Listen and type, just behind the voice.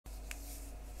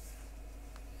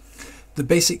The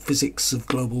basic physics of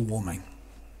global warming.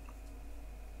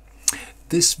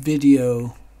 This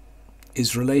video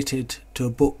is related to a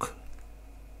book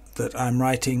that I'm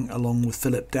writing along with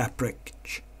Philip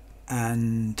Daprich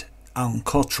and Alan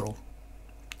Cottrell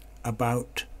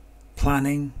about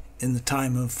planning in the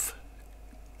time of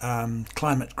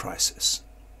climate crisis.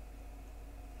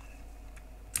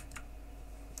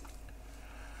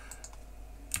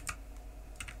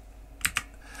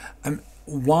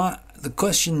 The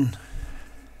question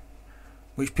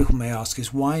which people may ask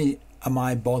is, why am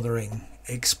I bothering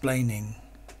explaining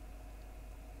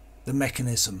the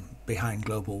mechanism behind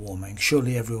global warming?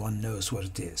 Surely everyone knows what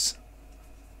it is.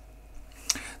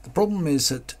 The problem is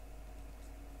that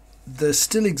there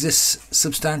still exists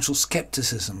substantial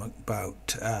skepticism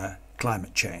about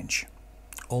climate change,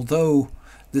 although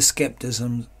this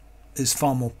skepticism is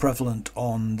far more prevalent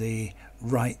on the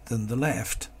right than the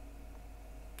left.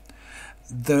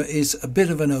 There is a bit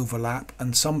of an overlap,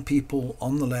 and some people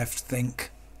on the left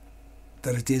think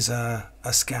that it is a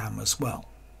scam as well.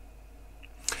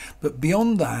 But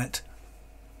beyond that,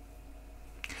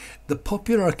 the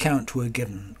popular account we're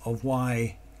given of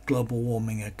why global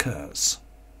warming occurs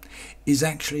is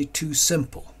actually too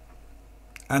simple,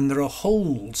 and there are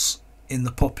holes in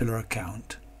the popular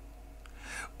account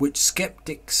which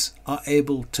skeptics are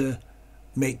able to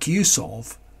make use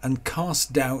of and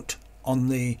cast doubt on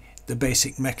the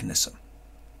basic mechanism.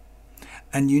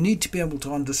 And you need to be able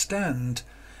to understand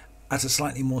at a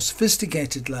slightly more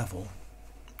sophisticated level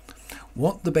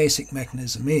what the basic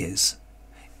mechanism is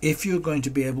if you're going to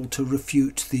be able to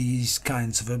refute these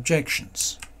kinds of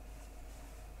objections.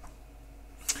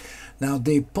 Now,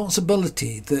 the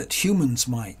possibility that humans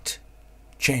might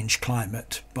change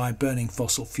climate by burning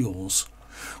fossil fuels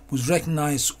was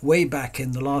recognized way back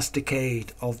in the last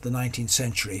decade of the 19th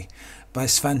century by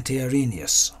Svante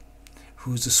Arrhenius, who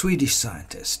was a Swedish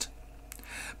scientist.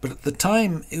 But at the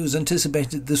time it was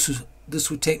anticipated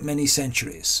this would take many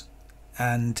centuries,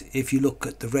 and if you look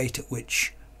at the rate at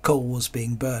which coal was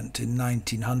being burnt in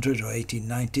 1900 or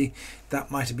 1890,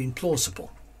 that might have been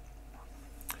plausible.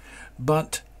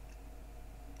 But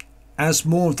as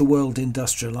more of the world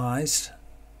industrialized,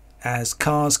 as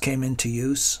cars came into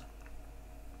use,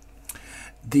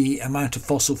 the amount of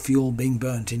fossil fuel being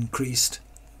burnt increased,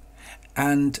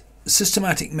 and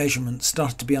systematic measurements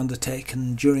started to be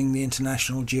undertaken during the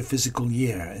International Geophysical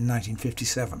Year in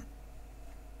 1957.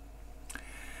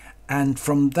 And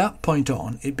from that point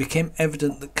on, it became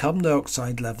evident that carbon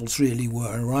dioxide levels really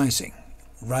were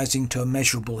rising to a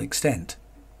measurable extent.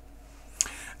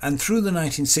 And through the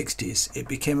 1960s, it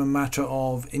became a matter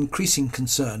of increasing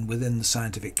concern within the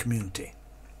scientific community.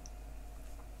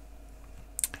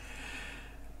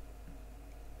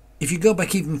 If you go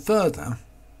back even further,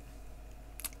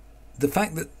 the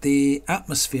fact that the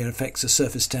atmosphere affects the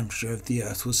surface temperature of the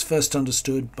Earth was first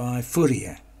understood by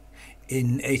Fourier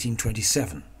in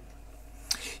 1827.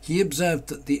 He observed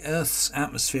that the Earth's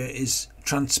atmosphere is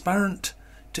transparent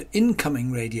to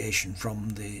incoming radiation from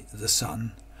the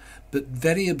Sun, but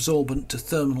very absorbent to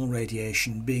thermal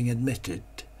radiation being emitted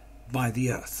by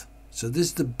the Earth. So this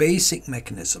is the basic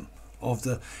mechanism of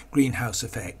the greenhouse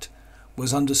effect,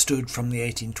 was understood from the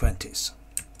 1820s.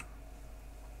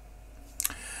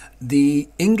 The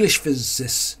English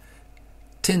physicist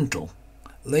Tyndall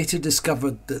later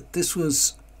discovered that this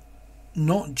was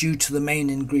not due to the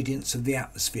main ingredients of the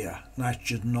atmosphere,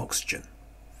 nitrogen and oxygen.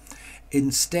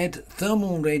 Instead,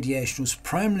 thermal radiation was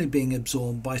primarily being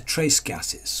absorbed by trace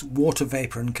gases, water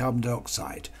vapour and carbon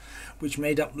dioxide, which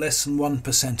made up less than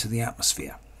 1% of the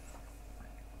atmosphere.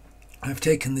 I've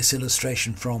taken this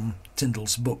illustration from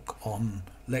Tyndall's book on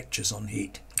lectures on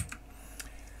heat.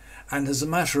 And as a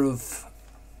matter of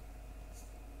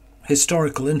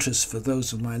historical interest for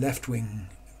those of my left-wing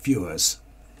viewers,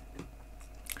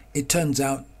 it turns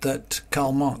out that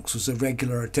Karl Marx was a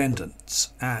regular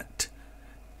attendance at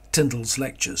Tyndall's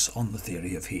lectures on the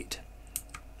theory of heat.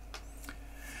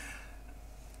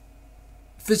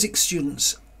 Physics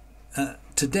students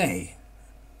today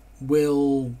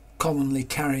will commonly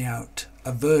carry out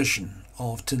a version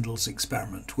of Tyndall's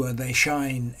experiment where they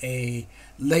shine a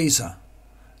laser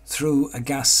through a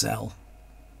gas cell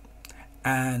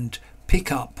and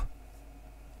pick up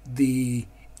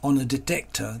on a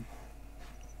detector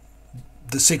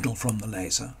the signal from the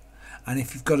laser, and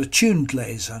if you've got a tuned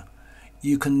laser,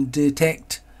 you can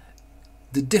detect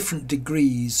the different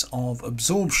degrees of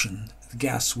absorption the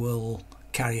gas will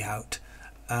carry out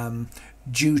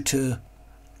due to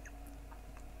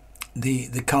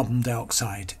the carbon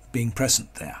dioxide being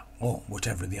present there, or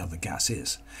whatever the other gas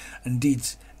is. Indeed,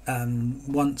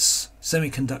 once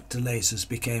semiconductor lasers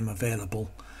became available,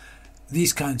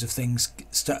 these kinds of things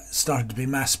started to be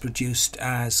mass produced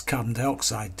as carbon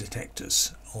dioxide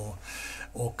detectors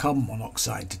or carbon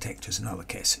monoxide detectors in other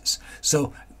cases.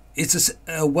 So it's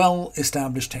a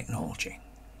well-established technology.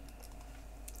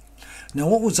 Now,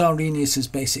 what was Arrhenius's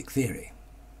basic theory?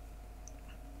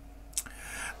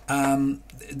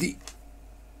 The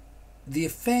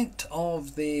effect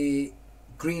of the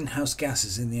greenhouse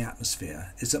gases in the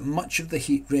atmosphere is that much of the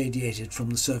heat radiated from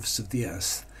the surface of the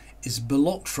Earth is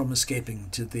blocked from escaping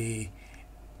to the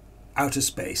outer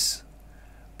space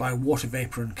by water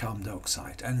vapour and carbon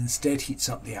dioxide, and instead heats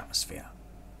up the atmosphere.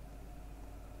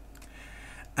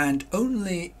 And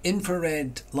only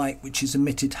infrared light which is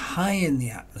emitted high in the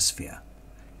atmosphere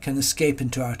can escape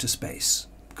into outer space,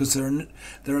 because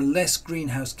there are less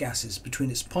greenhouse gases between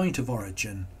its point of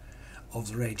origin of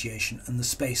the radiation and the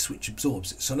space which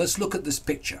absorbs it. So let's look at this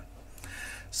picture.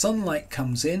 Sunlight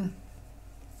comes in,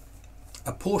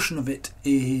 a portion of it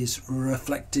is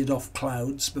reflected off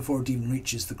clouds before it even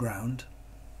reaches the ground.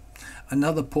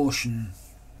 Another portion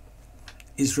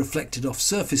is reflected off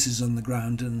surfaces on the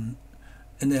ground and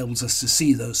enables us to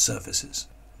see those surfaces.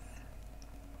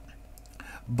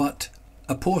 But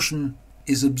a portion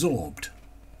is absorbed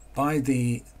by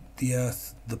the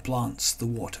earth, the plants, the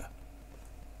water.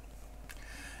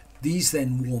 These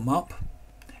then warm up,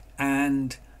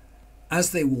 and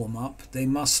as they warm up, they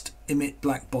must emit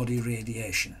black body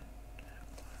radiation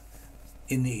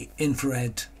in the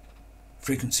infrared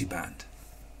frequency band.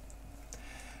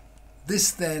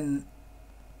 This then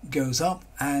goes up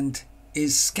and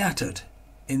is scattered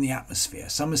in the atmosphere.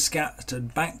 Some is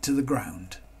scattered back to the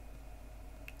ground,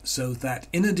 so that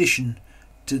in addition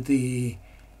to the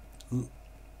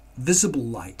visible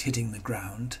light hitting the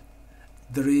ground,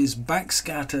 there is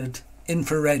backscattered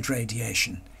infrared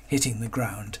radiation hitting the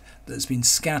ground that has been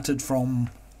scattered from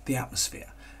the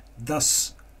atmosphere,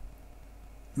 thus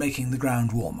making the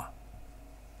ground warmer.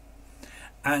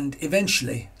 And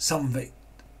eventually some of it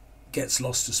gets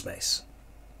lost to space.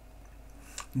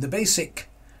 The basic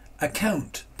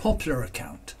account, popular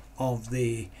account of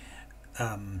the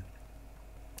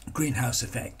greenhouse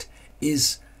effect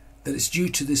is that it's due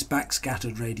to this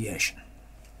backscattered radiation.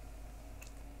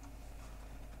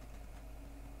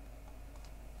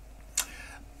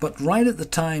 But right at the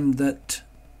time that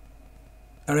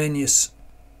Arrhenius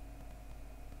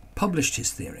published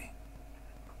his theory,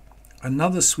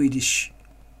 another Swedish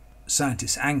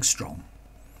scientist, Ångström,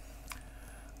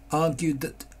 argued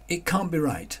that it can't be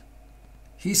right.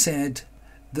 He said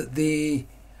that the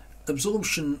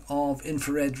absorption of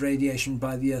infrared radiation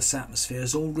by the Earth's atmosphere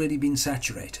has already been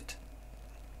saturated.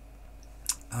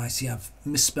 I see I've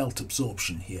misspelt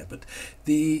absorption here, but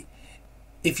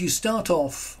if you start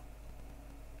off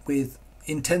with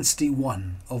intensity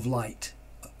 1 of light,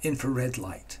 infrared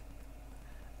light,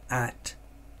 at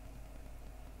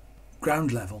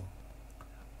ground level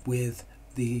with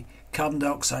the carbon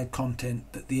dioxide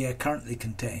content that the air currently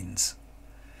contains,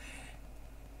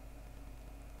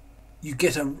 you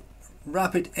get a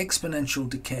rapid exponential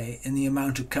decay in the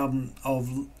amount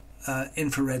of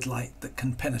infrared light that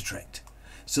can penetrate,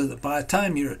 so that by the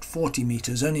time you're at 40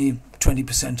 meters, only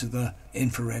 20% of the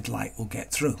infrared light will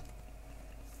get through.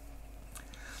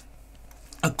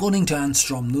 According to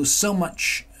Ångström, there's so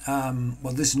much,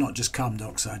 well, this is not just carbon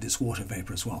dioxide, it's water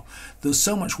vapour as well. There's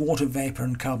so much water vapour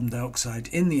and carbon dioxide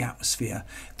in the atmosphere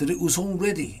that it was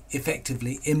already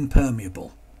effectively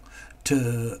impermeable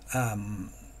to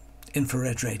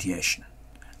infrared radiation.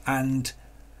 And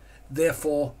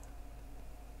therefore,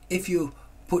 if you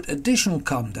put additional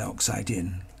carbon dioxide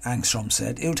in, Ångström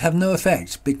said, it would have no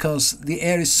effect, because the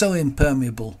air is so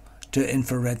impermeable to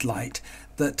infrared light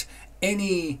that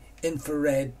any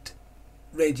infrared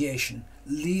radiation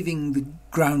leaving the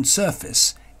ground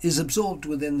surface is absorbed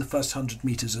within the first 100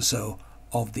 meters or so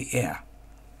of the air.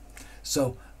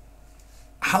 So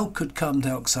how could carbon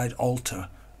dioxide alter,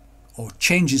 or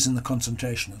changes in the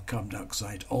concentration of carbon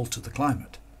dioxide alter the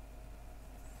climate?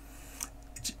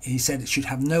 He said it should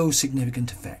have no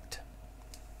significant effect.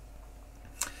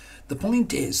 The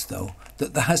point is, though,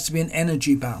 that there has to be an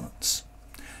energy balance.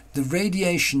 The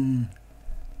radiation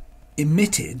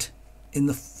emitted in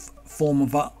the form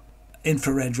of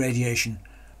infrared radiation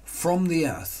from the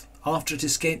Earth after it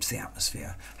escapes the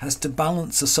atmosphere has to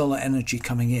balance the solar energy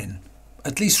coming in,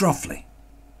 at least roughly.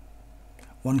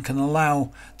 One can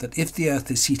allow that if the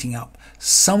Earth is heating up,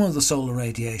 some of the solar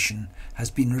radiation has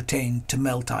been retained to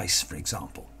melt ice, for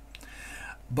example.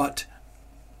 But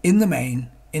in the main,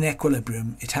 in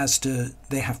equilibrium,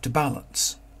 they have to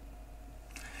balance.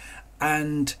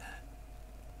 And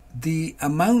the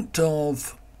amount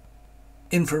of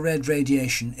infrared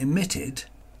radiation emitted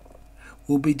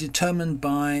will be determined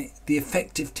by the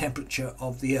effective temperature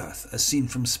of the Earth as seen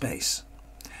from space.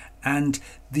 And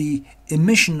the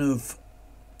emission of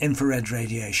infrared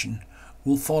radiation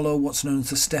will follow what's known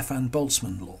as the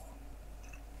Stefan-Boltzmann law,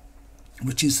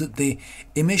 which is that the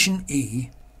emission E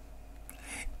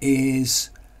is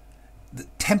the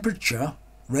temperature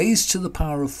raised to the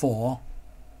power of 4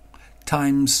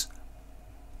 times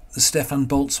the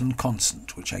Stefan-Boltzmann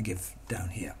constant, which I give down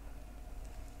here.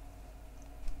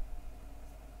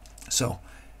 So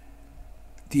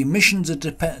the emissions are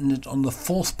dependent on the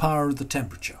fourth power of the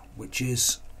temperature, which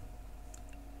is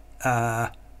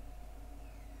an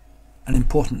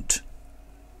important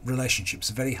relationship. It's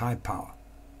a very high power.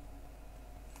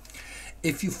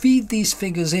 If you feed these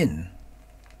figures in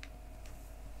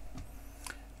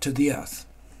to the Earth,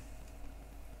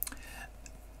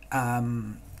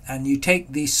 and you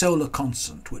take the solar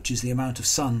constant, which is the amount of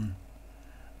sunlight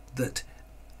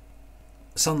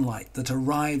that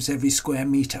arrives every square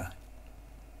meter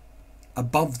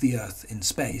above the Earth in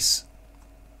space,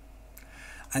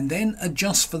 and then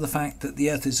adjust for the fact that the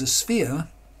Earth is a sphere,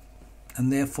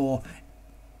 and therefore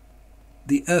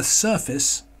the Earth's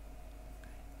surface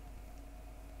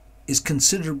is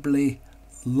considerably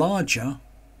larger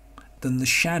than the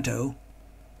shadow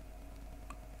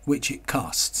which it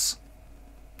casts,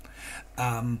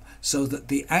 so that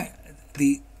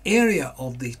the area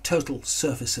of the total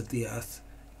surface of the Earth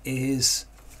is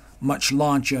much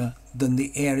larger than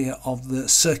the area of the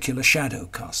circular shadow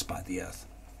cast by the Earth.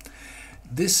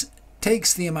 This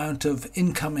takes the amount of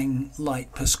incoming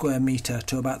light per square meter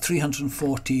to about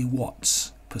 340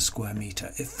 watts per square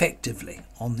meter effectively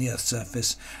on the Earth's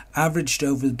surface, averaged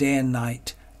over day and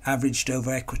night, averaged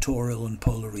over equatorial and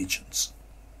polar regions.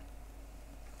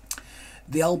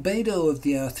 The albedo of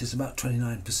the Earth is about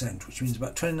 29%, which means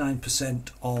about 29%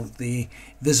 of the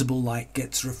visible light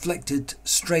gets reflected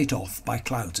straight off by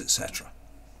clouds, etc.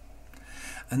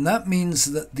 And that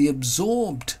means that the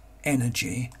absorbed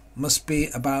energy must be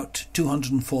about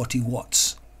 240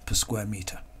 watts per square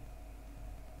meter.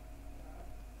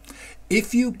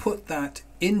 If you put that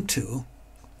into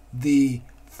the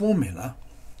formula,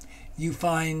 you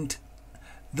find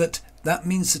that that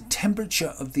means the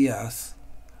temperature of the Earth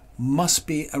must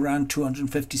be around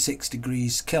 256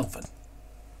 degrees Kelvin.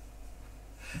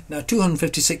 Now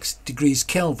 256 degrees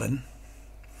Kelvin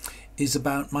is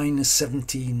about minus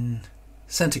 17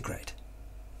 centigrade.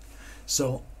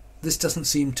 So this doesn't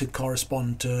seem to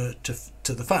correspond to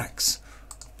the facts.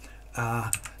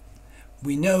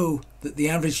 We know that the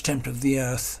average temperature of the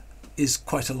Earth is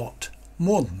quite a lot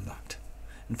more than that.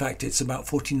 In fact, it's about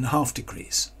 14.5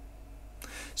 degrees.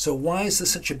 So why is there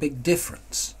such a big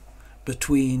difference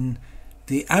between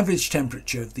the average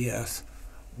temperature of the Earth,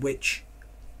 which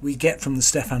we get from the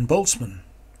Stefan-Boltzmann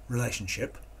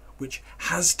relationship, which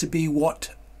has to be what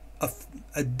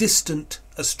a distant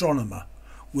astronomer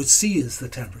would see as the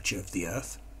temperature of the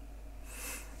Earth,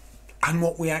 and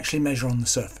what we actually measure on the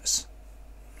surface?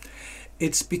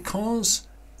 It's because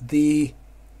the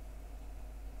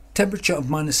temperature of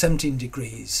minus 17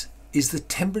 degrees is the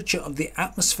temperature of the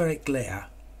atmospheric layer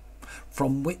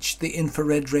from which the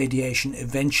infrared radiation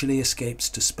eventually escapes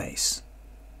to space.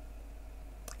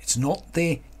 It's not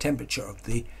the temperature of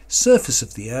the surface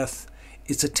of the Earth,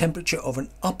 it's a temperature of an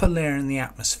upper layer in the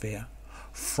atmosphere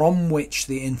from which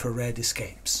the infrared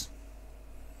escapes.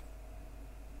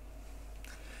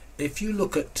 If you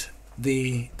look at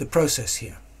the process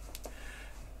here,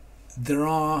 there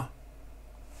are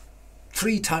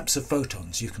three types of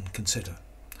photons you can consider.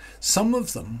 Some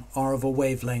of them are of a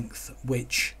wavelength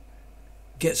which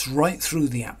gets right through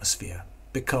the atmosphere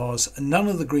because none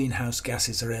of the greenhouse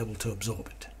gases are able to absorb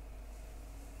it.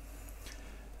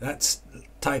 That's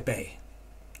type A.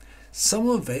 Some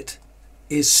of it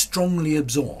is strongly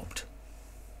absorbed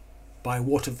by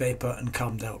water vapour and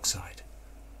carbon dioxide.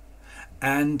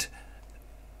 And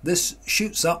this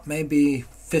shoots up maybe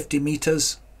 50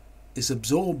 meters, is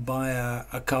absorbed by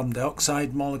a carbon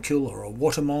dioxide molecule or a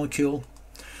water molecule.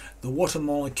 The water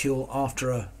molecule,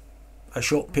 after a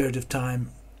short period of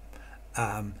time,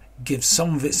 gives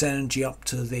some of its energy up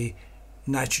to the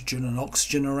nitrogen and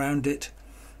oxygen around it,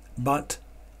 but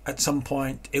at some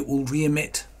point it will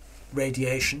re-emit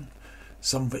radiation,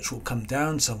 some of which will come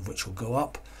down, some of which will go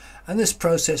up, and this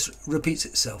process repeats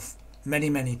itself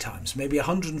many times, maybe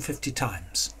 150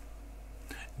 times,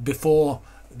 before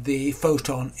the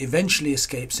photon eventually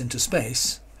escapes into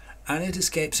space. And it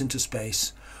escapes into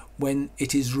space when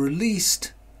it is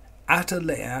released at a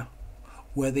layer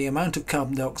where the amount of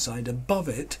carbon dioxide above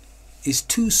it is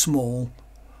too small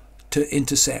to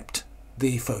intercept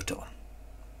the photon.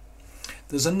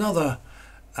 There's another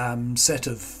set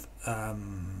of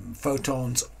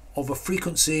photons of a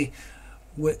frequency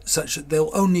such that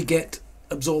they'll only get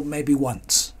absorbed maybe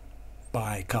once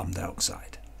by carbon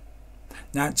dioxide.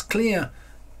 Now it's clear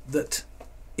that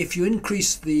if you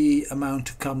increase the amount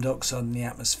of carbon dioxide in the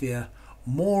atmosphere,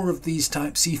 more of these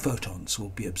type C photons will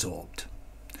be absorbed.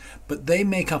 But they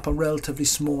make up a relatively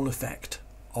small effect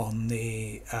on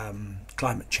the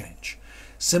climate change.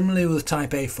 Similarly with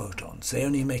type A photons, they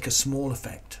only make a small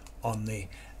effect on the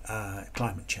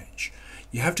climate change.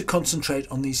 You have to concentrate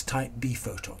on these type B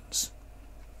photons.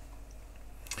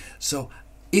 So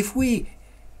if we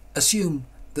assume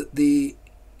that the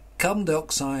carbon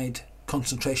dioxide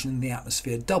concentration in the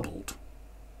atmosphere doubled,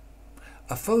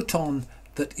 a photon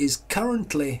that is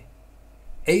currently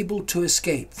able to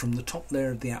escape from the top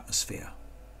layer of the atmosphere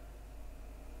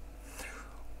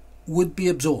would be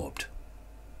absorbed,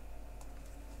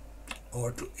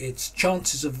 or its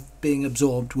chances of being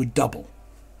absorbed would double,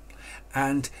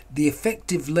 and the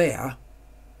effective layer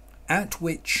at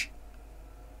which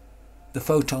the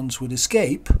photons would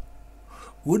escape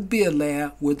would be a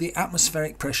layer where the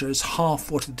atmospheric pressure is half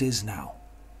what it is now,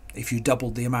 if you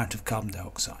doubled the amount of carbon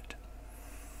dioxide.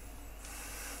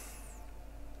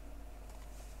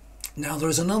 Now there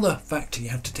is another factor you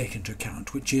have to take into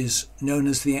account, which is known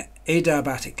as the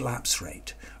adiabatic lapse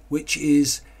rate, which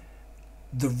is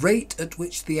the rate at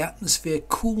which the atmosphere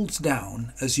cools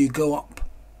down as you go up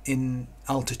in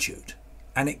altitude.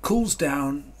 And it cools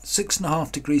down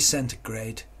 6.5 degrees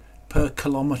centigrade per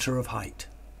kilometre of height,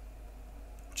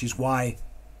 which is why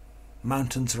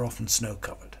mountains are often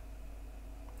snow-covered.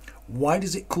 Why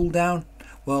does it cool down?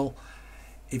 Well,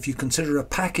 if you consider a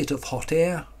packet of hot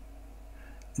air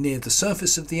near the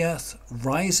surface of the Earth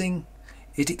rising,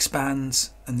 it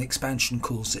expands, and the expansion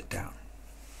cools it down.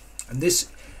 And this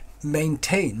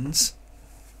maintains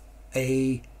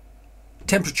a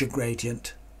temperature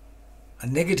gradient, a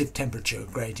negative temperature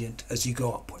gradient, as you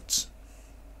go upwards.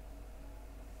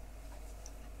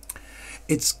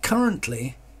 It's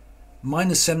currently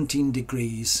minus 17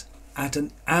 degrees at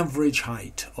an average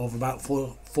height of about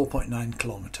 4.9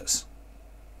 kilometers.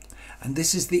 And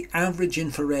this is the average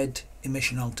infrared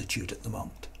emission altitude at the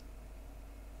moment.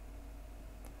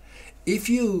 If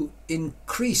you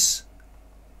increase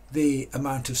the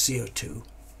amount of CO2,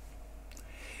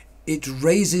 it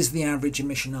raises the average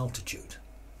emission altitude.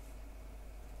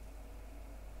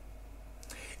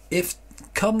 If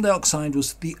carbon dioxide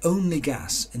was the only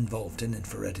gas involved in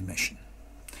infrared emission,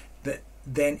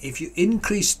 then if you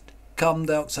increased carbon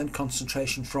dioxide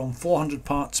concentration from 400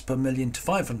 parts per million to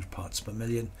 500 parts per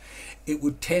million, it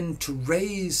would tend to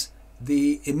raise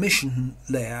the emission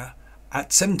layer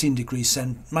at 17 degrees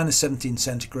minus 17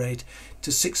 centigrade to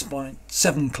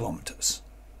 6.7 kilometers.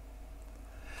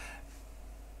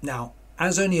 Now,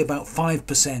 as only about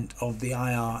 5% of the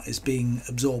IR is being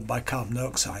absorbed by carbon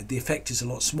dioxide, the effect is a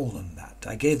lot smaller than that.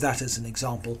 I gave that as an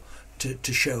example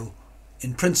to show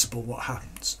in principle what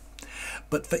happens.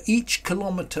 But for each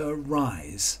kilometre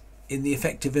rise in the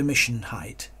effective emission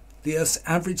height, the Earth's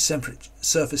average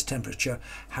surface temperature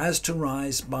has to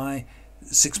rise by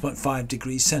 6.5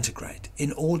 degrees centigrade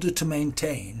in order to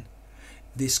maintain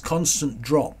this constant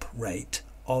drop rate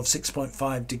of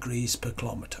 6.5 degrees per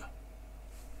kilometre.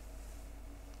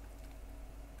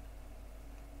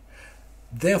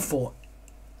 Therefore,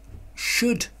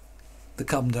 should the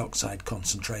carbon dioxide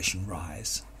concentration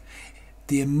rise,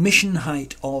 the emission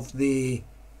height of the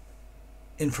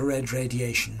infrared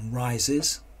radiation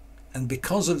rises, and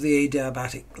because of the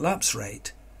adiabatic lapse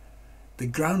rate, the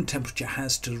ground temperature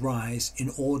has to rise in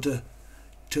order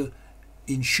to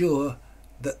ensure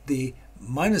that the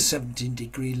minus 17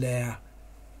 degree layer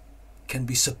can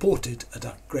be supported at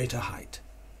a greater height.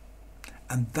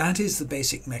 And that is the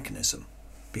basic mechanism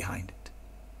behind it.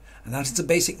 And that is the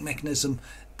basic mechanism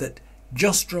that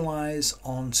just relies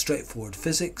on straightforward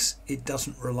physics. It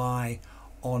doesn't rely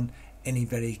on any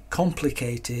very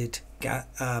complicated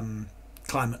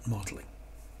climate modelling.